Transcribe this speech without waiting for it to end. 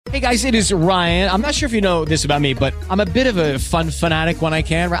Hey guys, it is Ryan. I'm not sure if you know this about me, but I'm a bit of a fun fanatic when I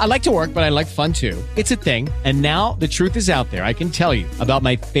can. I like to work, but I like fun too. It's a thing. And now the truth is out there. I can tell you about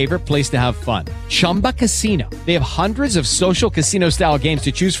my favorite place to have fun. Chumba Casino. They have hundreds of social casino style games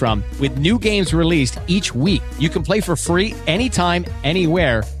to choose from with new games released each week. You can play for free anytime,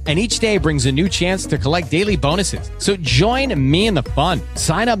 anywhere. And each day brings a new chance to collect daily bonuses. So join me in the fun.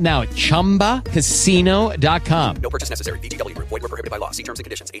 Sign up now at ChumbaCasino.com. No purchase necessary. VGW. Void where prohibited by law. See terms and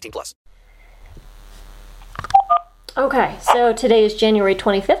conditions. 18+. Okay, so today is January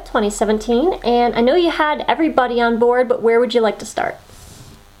 25th, 2017, and I know you had everybody on board, but where would you like to start?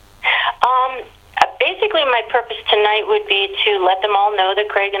 Basically, my purpose tonight would be to let them all know that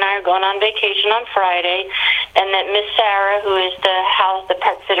Craig and I are going on vacation on Friday, and that Miss Sarah, who is the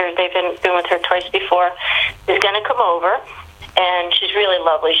pet sitter, they've been with her twice before, is going to come over, and she's really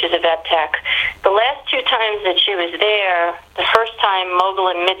lovely. She's a vet tech. The last two times that she was there, the first time Mogul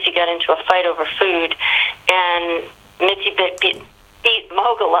and Mitzi got into a fight over food, and Mitzi beat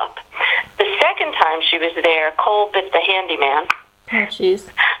Mogul up. The second time she was there, Cole bit the handyman. Oh, jeez.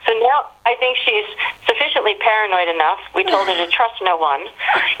 So now I think she's sufficiently paranoid enough. We told her to trust no one,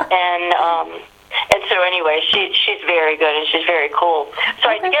 and so anyway, she's very good and she's very cool. So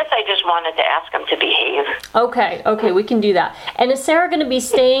okay. I guess I just wanted to ask them to behave. Okay, we can do that. And is Sarah going to be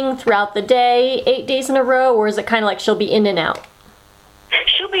staying throughout the day, 8 days in a row, or is it kind of like she'll be in and out?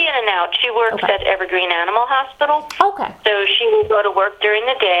 She'll be in and out. She works at Evergreen Animal Hospital. Okay. So she will go to work during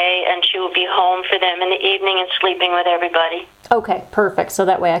the day, and she will be home for them in the evening and sleeping with everybody. Okay, perfect. So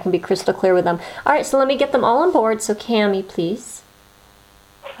that way I can be crystal clear with them. All right, so let me get them all on board. So Cammie, please.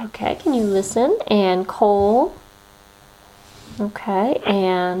 Okay, can you listen? And Cole. Okay,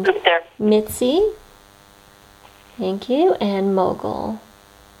 and Mitzi. Thank you. And Mogul.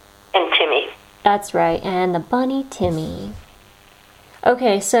 And Timmy. That's right, and the bunny Timmy.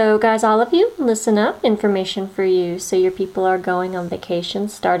 Okay, so guys, all of you, listen up. Information for you. So your people are going on vacation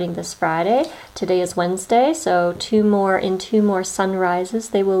starting this Friday. Today is Wednesday, so two more sunrises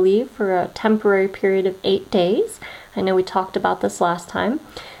they will leave for a temporary period of 8 days. I know we talked about this last time.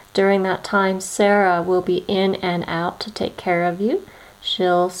 During that time, Sarah will be in and out to take care of you.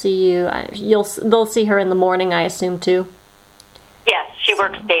 She'll see you. They'll see her in the morning, I assume, too. Yes, she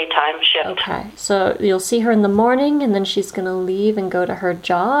works daytime shift. Okay, so you'll see her in the morning, and then she's going to leave and go to her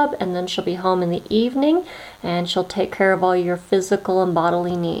job, and then she'll be home in the evening, and she'll take care of all your physical and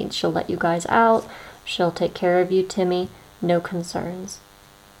bodily needs. She'll let you guys out. She'll take care of you, Timmy. No concerns.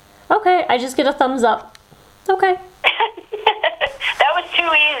 Okay, I just get a thumbs up. Okay. That was too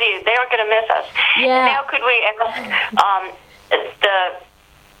easy. They aren't going to miss us. Yeah. Now could we ask the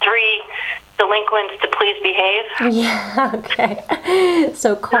three delinquents to please behave? Yeah, okay.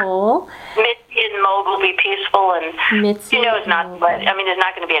 So Cole. Mitzi and Mogul be peaceful, and Mitzi there's not going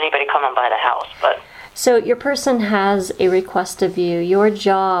to be anybody coming by the house, but. So your person has a request of you. Your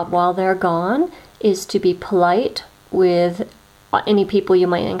job while they're gone is to be polite with any people you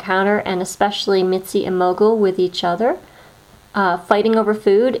might encounter, and especially Mitzi and Mogul with each other. Fighting over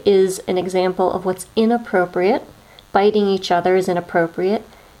food is an example of what's inappropriate. Biting each other is inappropriate.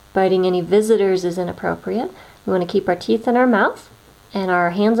 Biting any visitors is inappropriate. We want to keep our teeth in our mouth and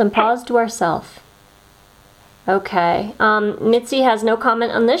our hands and paws to ourselves. Okay. Mitzi has no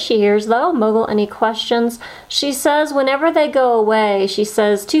comment on this. She hears, though. Mogul, any questions? She says whenever they go away, she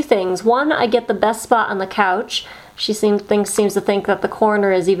says two things. One, I get the best spot on the couch. She seems to think that the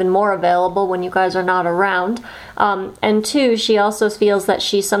corner is even more available when you guys are not around. And two, she also feels that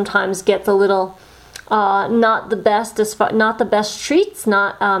she sometimes gets a little not the best treats,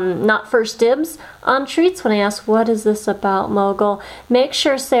 not first dibs on treats. When I ask, what is this about, Mogul? Make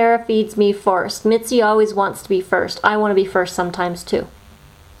sure Sarah feeds me first. Mitzi always wants to be first. I want to be first sometimes too.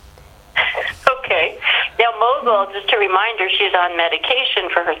 Okay. Now, Mogul, just a reminder, she's on medication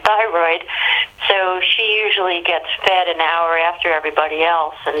for her thyroid, so she usually gets fed an hour after everybody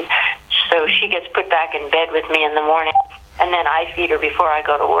else, and so she gets put back in bed with me in the morning, and then I feed her before I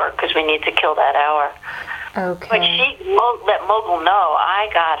go to work because we need to kill that hour. Okay. But she won't let Mogul know. I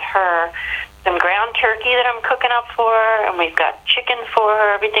got her some ground turkey that I'm cooking up for her, and we've got chicken for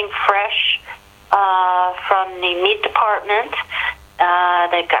her, everything fresh from the meat department.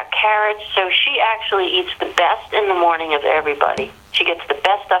 They've got carrots, so she actually eats the best in the morning of everybody. She gets the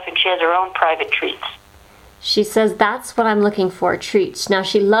best stuff, and she has her own private treats. She says, that's what I'm looking for, treats. Now,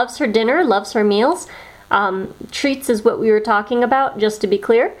 she loves her dinner, loves her meals. Treats is what we were talking about, just to be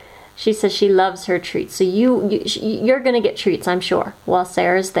clear. She says she loves her treats. So you're going to get treats, I'm sure, while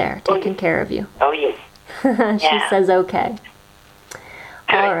Sarah's there, taking care of you. Oh, yes. She says, okay.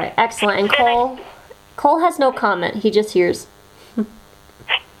 All right, excellent. And Cole has no comment. He just hears.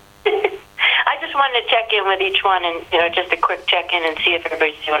 just wanted to check in with each one and, just a quick check-in and see if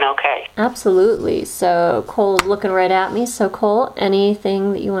everybody's doing okay. Absolutely. So Cole's looking right at me. So Cole,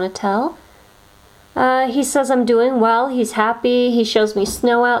 anything that you want to tell? He says I'm doing well. He's happy. He shows me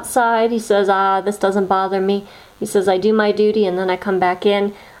snow outside. He says, this doesn't bother me. He says, I do my duty and then I come back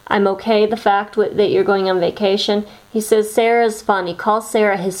in. I'm okay the fact that you're going on vacation. He says Sarah's fun. He calls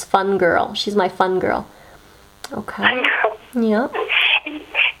Sarah his fun girl. She's my fun girl. Okay. Fun girl. Yeah.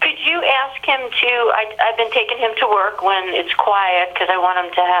 Could you ask him to, I've been taking him to work when it's quiet because I want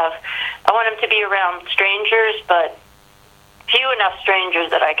him to be around strangers, but few enough strangers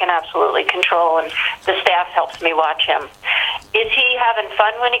that I can absolutely control, and the staff helps me watch him. Is he having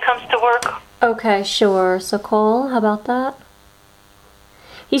fun when he comes to work? Okay, sure. So Cole, how about that?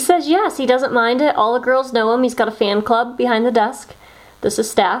 He says yes, he doesn't mind it. All the girls know him. He's got a fan club behind the desk. This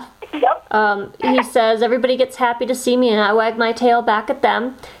is staff. Yep. He says everybody gets happy to see me and I wag my tail back at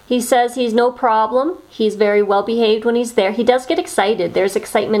them. He says he's no problem. He's very well behaved when he's there. He does get excited. There's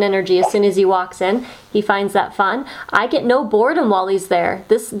excitement energy as soon as he walks in. He finds that fun. I get no boredom while he's there.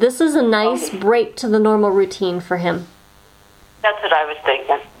 This is a nice break to the normal routine for him. That's what I was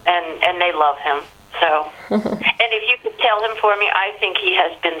thinking. And they love him. So, and if you could tell him for me, I think he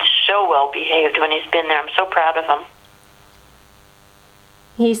has been so well behaved when he's been there. I'm so proud of him.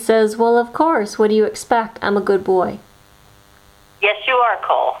 He says, well, of course. What do you expect? I'm a good boy. Yes, you are,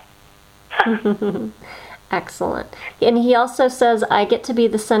 Cole. Excellent. And he also says, I get to be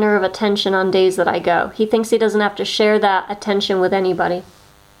the center of attention on days that I go. He thinks he doesn't have to share that attention with anybody.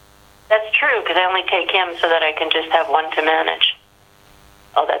 That's true, because I only take him so that I can just have one to manage.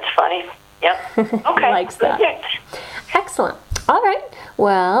 Oh, that's funny. Yep. Okay. Likes that. Excellent. All right.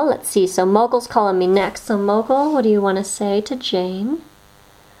 Well, let's see. So Mogul's calling me next. So Mogul, what do you want to say to Jane?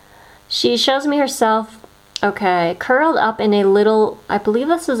 She shows me herself, curled up in a little, I believe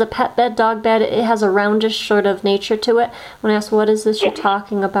this is a pet bed, dog bed. It has a roundish sort of nature to it. When I ask, what is this you're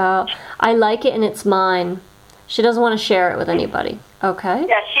talking about? I like it and it's mine. She doesn't want to share it with anybody. Okay.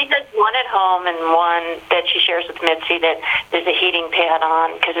 Yeah, she has one at home and one that she shares with Mitzi that there's a heating pad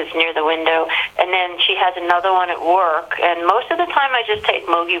on because it's near the window. And then she has another one at work. And most of the time I just take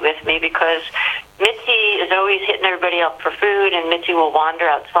Mogi with me because Mitzi is always hitting everybody up for food and Mitzi will wander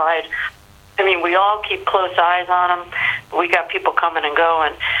outside. I mean, we all keep close eyes on them. We got people coming and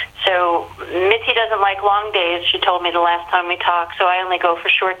going. So Mitzi doesn't like long days. She told me the last time we talked, so I only go for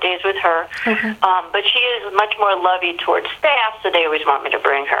short days with her. Okay. But she is much more lovey towards staff, so they always want me to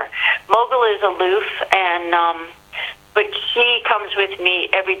bring her. Mogul is aloof, but she comes with me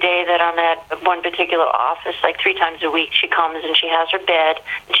every day that I'm at one particular office, like 3 times a week. She comes and she has her bed,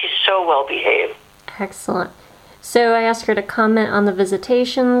 and she's so well behaved. Excellent. So I asked her to comment on the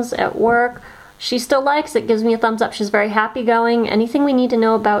visitations at work. She still likes it, gives me a thumbs up. She's very happy going. Anything we need to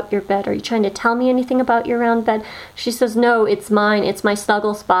know about your bed? Are you trying to tell me anything about your round bed? She says, no, it's mine. It's my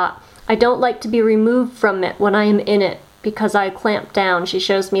snuggle spot. I don't like to be removed from it when I am in it because I clamp down. She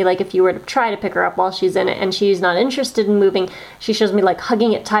shows me like if you were to try to pick her up while she's in it and she's not interested in moving, she shows me like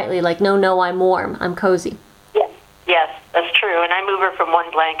hugging it tightly like, no, I'm warm. I'm cozy. Yes, that's true. And I move her from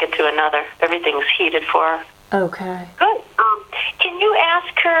one blanket to another. Everything's heated for her. Okay. Good. Can you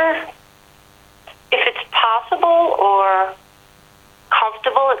ask her if it's possible or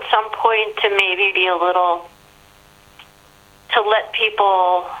comfortable at some point to maybe be a little, to let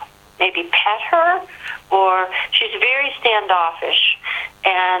people maybe pet her? Or she's very standoffish,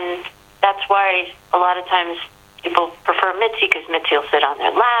 and that's why a lot of times people prefer Mitzi because Mitzi will sit on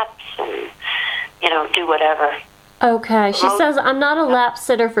their laps and, do whatever. Okay, she says, I'm not a lap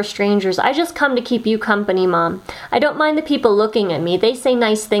sitter for strangers. I just come to keep you company, Mom. I don't mind the people looking at me. They say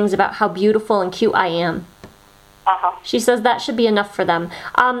nice things about how beautiful and cute I am. Uh-huh. She says that should be enough for them.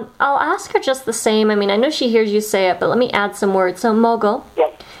 I'll ask her just the same. I mean, I know she hears you say it, but let me add some words. So, Mogul,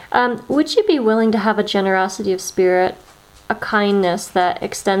 would you be willing to have a generosity of spirit, a kindness that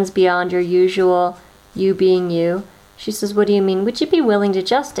extends beyond your usual you being you? She says, what do you mean? Would you be willing to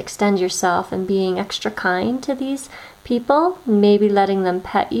just extend yourself and being extra kind to these people? Maybe letting them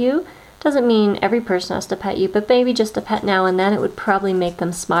pet you? Doesn't mean every person has to pet you, but maybe just a pet now and then. It would probably make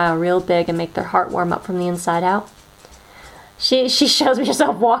them smile real big and make their heart warm up from the inside out. She shows me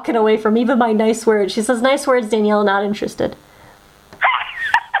herself walking away from even my nice words. She says, nice words, Danielle, not interested.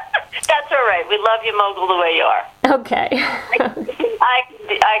 That's all right. We love you, Mogul, the way you are. Okay.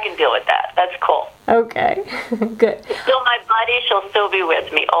 I can deal with that. That's cool. Okay. Good. She's still my buddy. She'll still be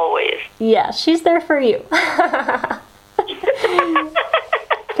with me always. Yeah, she's there for you.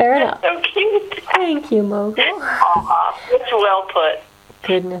 Fair enough. So cute. Thank you, Mogul. It's well put.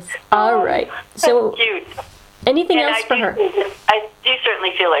 Goodness. All right. So cute. Anything else for her? I do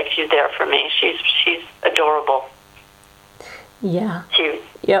certainly feel like she's there for me. She's adorable. Yeah. Cute.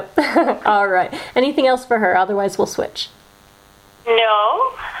 Yep. All right. Anything else for her? Otherwise, we'll switch.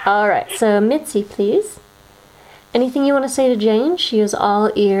 No. All right. So, Mitzi, please. Anything you want to say to Jane? She is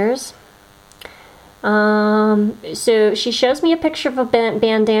all ears. So she shows me a picture of a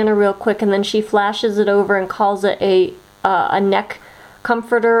bandana real quick, and then she flashes it over and calls it a neck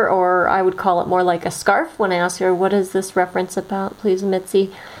comforter, or I would call it more like a scarf. When I ask her, what is this reference about, please,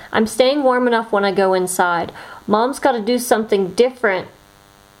 Mitzi? I'm staying warm enough when I go inside. Mom's got to do something different.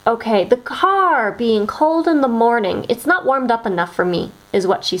 Okay, the car being cold in the morning, it's not warmed up enough for me, is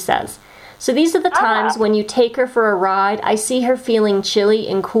what she says. So these are the times when you take her for a ride. I see her feeling chilly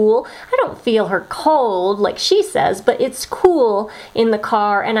and cool. I don't feel her cold like she says, but it's cool in the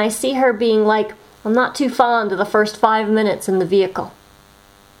car, and I see her being like, I'm not too fond of the first 5 minutes in the vehicle.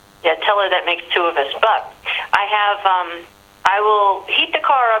 Yeah, tell her that makes two of us. But I will heat the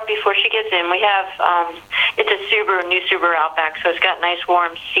car up before she gets in. We have, it's a new Subaru Outback, so it's got nice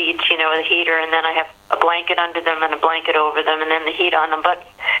warm seats, with a heater, and then I have a blanket under them and a blanket over them, and then the heat on them. But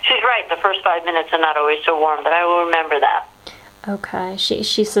she's right, the first 5 minutes are not always so warm, but I will remember that. Okay, she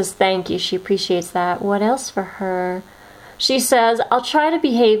says thank you. She appreciates that. What else for her? She says, I'll try to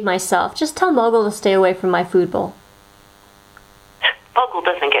behave myself. Just tell Mogul to stay away from my food bowl. Mogul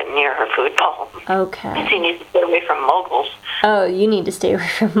doesn't get near her food bowl. Okay. Mitzi needs to stay away from Mogul's. Oh, you need to stay away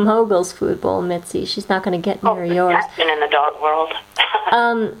from Mogul's food bowl, Mitzi. She's not going to get near yours. That's been in the dog world.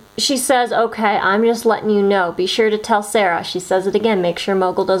 She says, okay, I'm just letting you know. Be sure to tell Sarah. She says it again. Make sure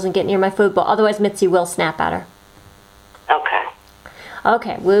Mogul doesn't get near my food bowl. Otherwise, Mitzi will snap at her. Okay.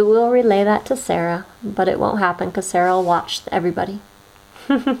 Okay, we will relay that to Sarah, but it won't happen because Sarah will watch everybody.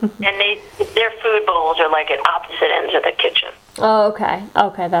 And their food bowls are like at opposite ends of the kitchen. Oh, okay.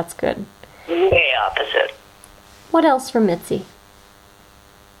 Okay, that's good. Way opposite. What else for Mitzi?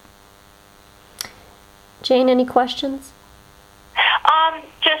 Jane, any questions?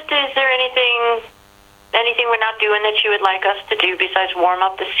 Just is there anything we're not doing that you would like us to do besides warm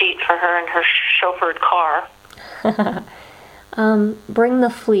up the seat for her in her chauffeured car? Bring the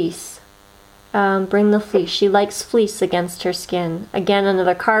fleece. Bring the fleece. She likes fleece against her skin. Again,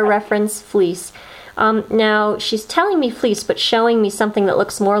 another car reference, fleece. Now, she's telling me fleece, but showing me something that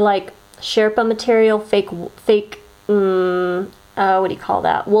looks more like Sherpa material, fake, what do you call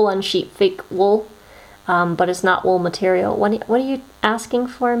that? Wool sheep, fake wool. But it's not wool material. What are you asking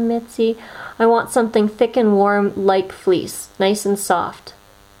for, Mitzi? I want something thick and warm like fleece. Nice and soft.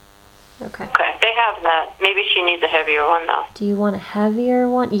 Okay. Okay, they have that. Maybe she needs a heavier one, though. Do you want a heavier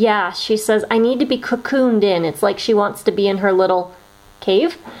one? Yeah, she says, I need to be cocooned in. It's like she wants to be in her little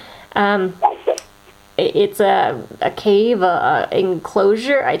cave. It's a cave, a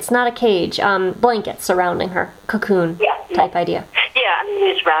enclosure. It's not a cage. Blanket surrounding her. Cocoon type idea. Yeah, I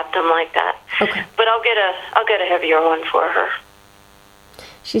mean, just wrap them like that. Okay. But I'll get a heavier one for her.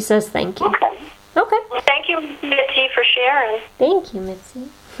 She says thank you. Okay. Okay. Well, thank you, Mitzi, for sharing. Thank you, Mitzi.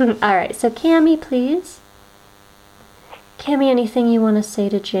 All right, so Cammie, please. Cammie, anything you want to say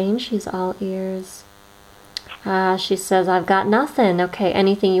to Jane? She's all ears. She says, I've got nothing. Okay,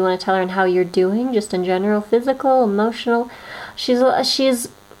 anything you want to tell her and how you're doing? Just in general, physical, emotional? She's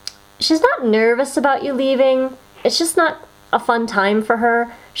not nervous about you leaving. It's just not a fun time for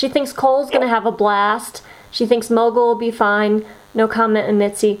her. She thinks Cole's going to have a blast. She thinks Mogul will be fine. No comment on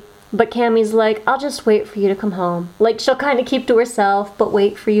Mitzi. But Cammie's like, I'll just wait for you to come home. Like, she'll kind of keep to herself, but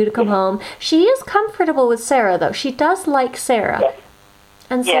wait for you to come home. She is comfortable with Sarah, though. She does like Sarah.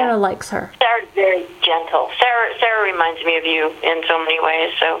 And Sarah likes her. Sarah's very gentle. Sarah reminds me of you in so many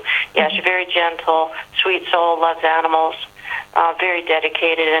ways. So, yeah, she's very gentle, sweet soul, loves animals, very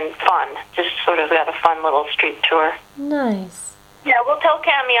dedicated and fun. Just sort of got a fun little street tour. Nice. Yeah, we'll tell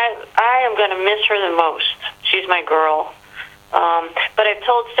Cammie I am going to miss her the most. She's my girl. But I've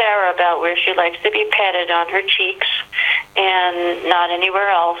told Sarah about where she likes to be petted on her cheeks and not anywhere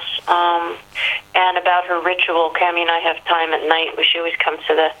else. And about her ritual. Cammie and I have time at night where she always comes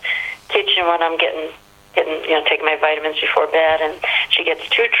to the kitchen when I'm getting taking my vitamins before bed, and she gets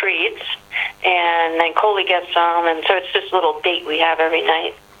 2 treats, and then Coley gets some, and so it's this little date we have every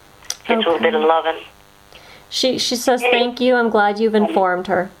night. It's a little bit of loving. She says thank you. I'm glad you've informed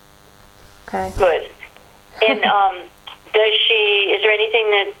her. Okay. Good. And is there anything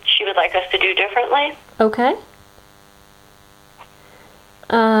that she would like us to do differently? Okay.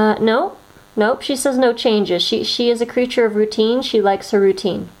 No. Nope. She says no changes. She is a creature of routine. She likes her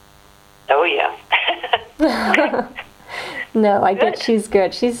routine. Oh yeah. No, I get she's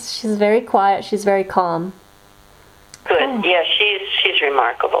good. She's very quiet. She's very calm. Good. Yeah, she's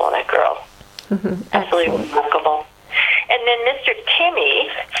remarkable, that girl. Absolutely remarkable. And then Mr. Timmy,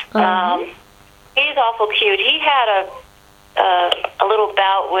 he's awful cute. He had a little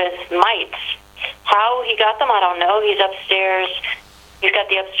bout with mites. How he got them, I don't know. He's upstairs. He's got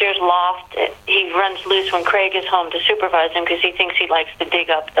the upstairs loft. He runs loose when Craig is home to supervise him because he thinks he likes to dig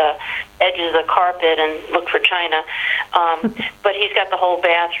up the edges of the carpet and look for china. But he's got the whole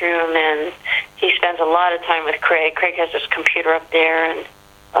bathroom, and he spends a lot of time with Craig. Craig has his computer up there, and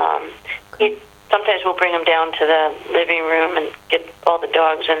sometimes we'll bring him down to the living room and get all the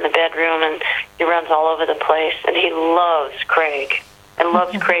dogs in the bedroom, and he runs all over the place. And he loves Craig and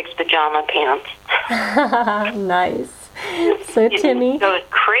loves Craig's pajama pants. Nice. So Timmy goes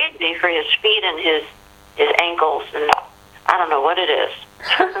crazy for his feet and his ankles, and I don't know what it is.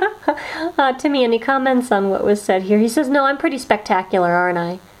 Timmy, any comments on what was said here? He says, "No, I'm pretty spectacular, aren't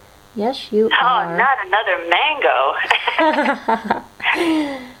I?" Yes, you are. Oh, not another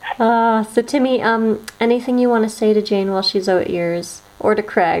mango. So Timmy, anything you want to say to Jane while she's out ears, or to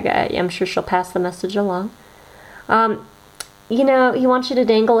Craig? I'm sure she'll pass the message along. He wants you to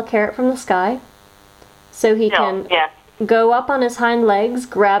dangle a carrot from the sky, so he can go up on his hind legs,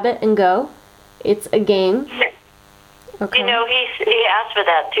 grab it, and go. It's a game. Okay. He asked for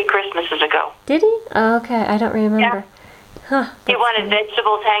that 2 Christmases ago. Did he? Oh, okay, I don't remember. Yeah. He wanted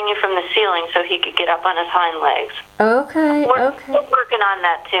vegetables hanging from the ceiling so he could get up on his hind legs. Okay, We're working on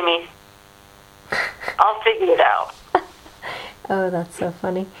that, Timmy. I'll figure it out. Oh, that's so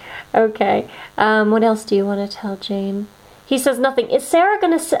funny. Okay, what else do you want to tell Jane? He says nothing. Is Sarah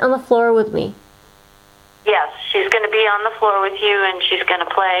going to sit on the floor with me? Yes, she's going to be on the floor with you, and she's going to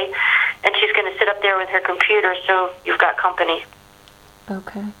play, and she's going to sit up there with her computer, so you've got company.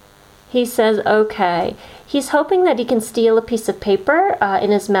 Okay. He says, okay. He's hoping that he can steal a piece of paper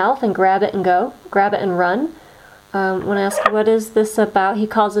in his mouth and grab it and go. Grab it and run. When I ask, what is this about? He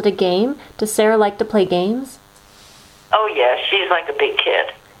calls it a game. Does Sarah like to play games? Oh, yeah, she's like a big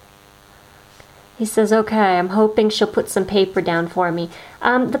kid. He says, okay, I'm hoping she'll put some paper down for me.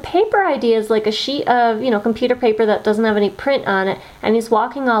 The paper idea is like a sheet of, computer paper that doesn't have any print on it, and he's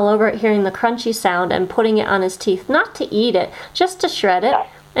walking all over it, hearing the crunchy sound and putting it on his teeth. Not to eat it, just to shred it,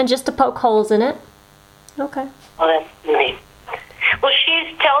 and just to poke holes in it. Okay. Well, that's nice. Well,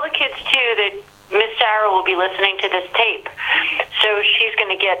 tell the kids, too, that Miss Sarah will be listening to this tape, so she's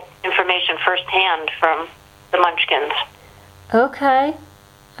going to get information firsthand from the Munchkins. Okay.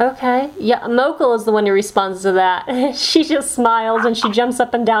 Yeah, Mogul is the one who responds to that. She just smiles and she jumps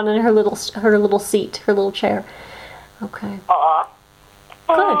up and down in her little seat, her little chair. Okay.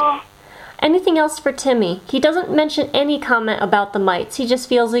 Good. Anything else for Timmy? He doesn't mention any comment about the mites. He just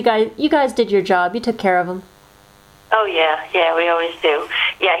feels you guys did your job. You took care of him. Oh, yeah, we always do.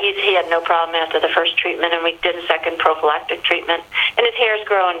 Yeah, he had no problem after the first treatment, and we did a second prophylactic treatment. And his hair's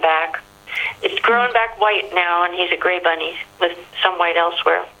growing back. It's growing back white now, and he's a gray bunny with some white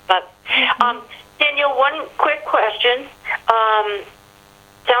elsewhere. But, Daniel, one quick question.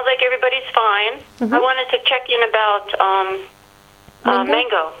 Sounds like everybody's fine. I wanted to check in about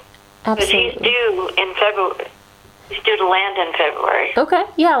Mango. Absolutely. Because he's due in February. He's due to land in February. Okay,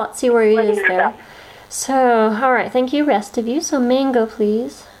 yeah, let's see where he is there. So, all right, thank you, rest of you. So, Mango,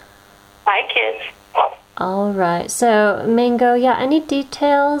 please. Hi, kids. All right, so Mango, any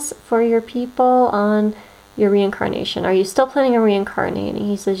details for your people on your reincarnation? Are you still planning on reincarnating?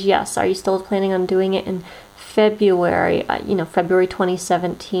 He says yes. Are you still planning on doing it in February, February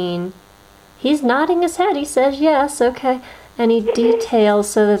 2017? He's nodding his head. He says yes. Okay. Any details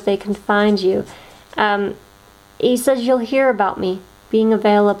so that they can find you? He says you'll hear about me being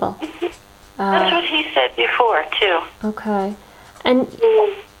available. That's what he said before, too. Okay. And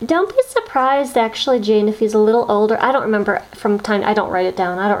don't be surprised, actually, Jane, if he's a little older. I don't remember I don't write it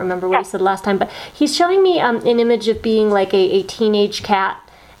down. I don't remember what he said last time, but he's showing me an image of being like a teenage cat,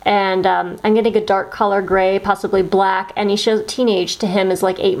 and I'm getting a dark color, gray, possibly black, and he shows teenage to him is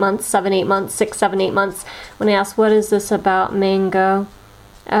like 8 months, 7, 8 months, 6, 7, 8 months. When I asked, what is this about, Mango?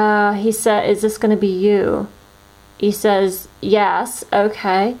 He said, is this going to be you? He says, yes,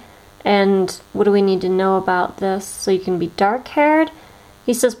 okay. And what do we need to know about this? So you can be dark-haired?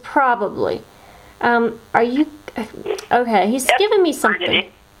 He says, probably. Are you... Okay, he's giving me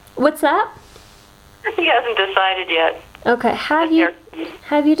something. What's that? He hasn't decided yet. Okay, have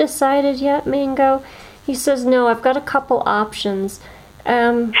you decided yet, Mango? He says, no, I've got a couple options.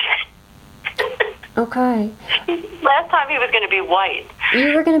 Okay. Last time he was going to be white.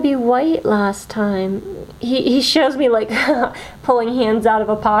 You were going to be white last time. He shows me, like, pulling hands out of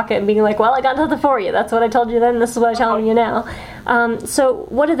a pocket and being like, well, I got nothing for you. That's what I told you then. This is what I'm telling you now. So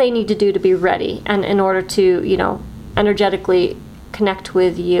what do they need to do to be ready and in order to, energetically connect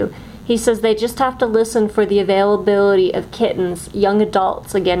with you? He says they just have to listen for the availability of kittens, young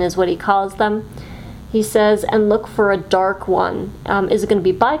adults, again, is what he calls them. He says, and look for a dark one. Is it going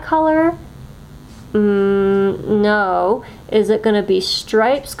to be bicolor? No. Is it going to be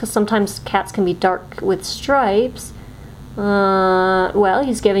stripes? Because sometimes cats can be dark with stripes. Well,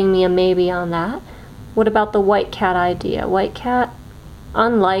 he's giving me a maybe on that. What about the white cat idea? White cat?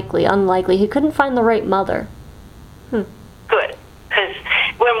 Unlikely. He couldn't find the right mother. Good. Because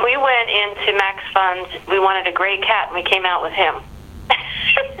when we went into Max Funds, we wanted a gray cat, and we came out with him.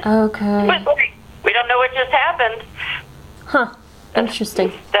 Okay. We don't know what just happened. Huh.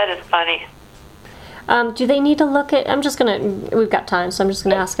 Interesting. That is funny. Do they need to look at... we've got time, so I'm just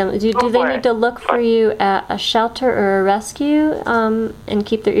going to ask them. Do they need to look for you at a shelter or a rescue and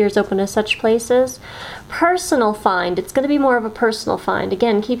keep their ears open to such places? Personal find. It's going to be more of a personal find.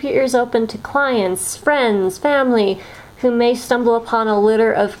 Again, keep your ears open to clients, friends, family who may stumble upon a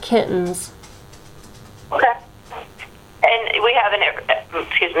litter of kittens. Okay. And we have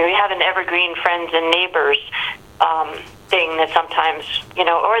an evergreen friends and neighbors thing that sometimes,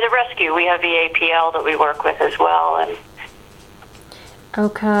 or the rescue. We have the APL that we work with as well. And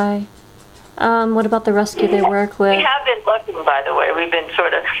okay. What about the rescue they work with? We have been looking, by the way. We've been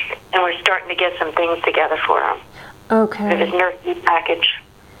and we're starting to get some things together for them. Okay. This nursery package.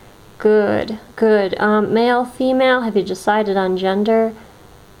 Good. Male, female, have you decided on gender?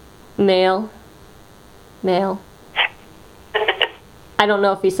 Male. I don't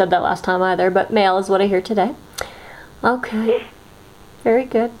know if he said that last time either, but male is what I hear today. Okay. Very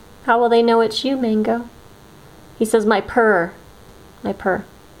good. How will they know it's you, Mango? He says, my purr.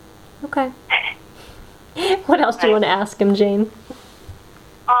 Okay. What else do you want to ask him, Jane?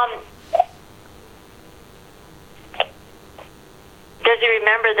 Does he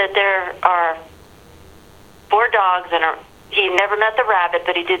remember that there are 4 dogs and he never met the rabbit,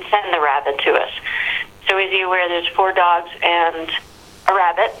 but he did send the rabbit to us. So is he aware there's 4 dogs and a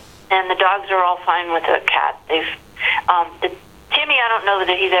rabbit, and the dogs are all fine with the cat? Timmy, I don't know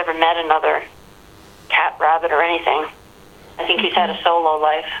that he's ever met another cat, rabbit, or anything. I think he's had a solo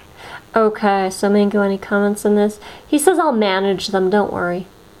life. Okay, so Mango, any comments on this? He says I'll manage them, don't worry.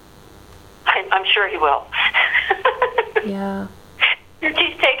 I'm sure he will. Yeah.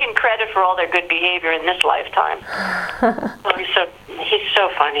 He's taken credit for all their good behavior in this lifetime. Oh, he's so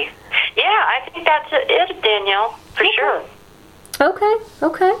funny. Yeah, I think that's it, Danielle, for sure. Okay.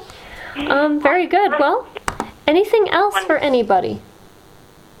 Very good. Well, anything else for anybody?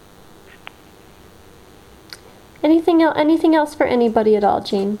 Anything else for anybody at all,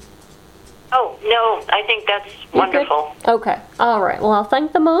 Jean? Oh, no, I think that's wonderful. Good? Okay. All right. Well, I'll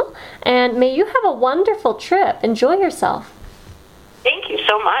thank them all, and may you have a wonderful trip. Enjoy yourself. Thank you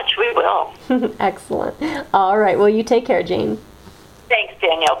so much. We will. Excellent. All right. Well, you take care, Jane. Thanks,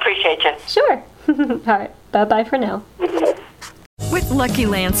 Danielle. Appreciate you. Sure. All right. Bye-bye for now. With Lucky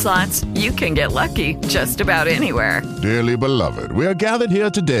Land Slots, you can get lucky just about anywhere. Dearly beloved, we are gathered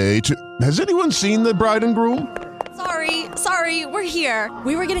here today to... Has anyone seen the bride and groom? Sorry, we're here.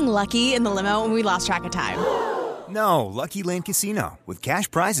 We were getting lucky in the limo and we lost track of time. No, Lucky Land Casino, with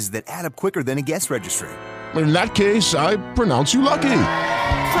cash prizes that add up quicker than a guest registry. In that case, I pronounce you lucky.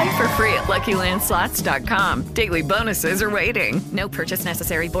 Play for free at LuckyLandSlots.com. Daily bonuses are waiting. No purchase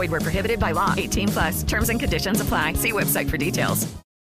necessary. Void where prohibited by law. 18+. Terms and conditions apply. See website for details.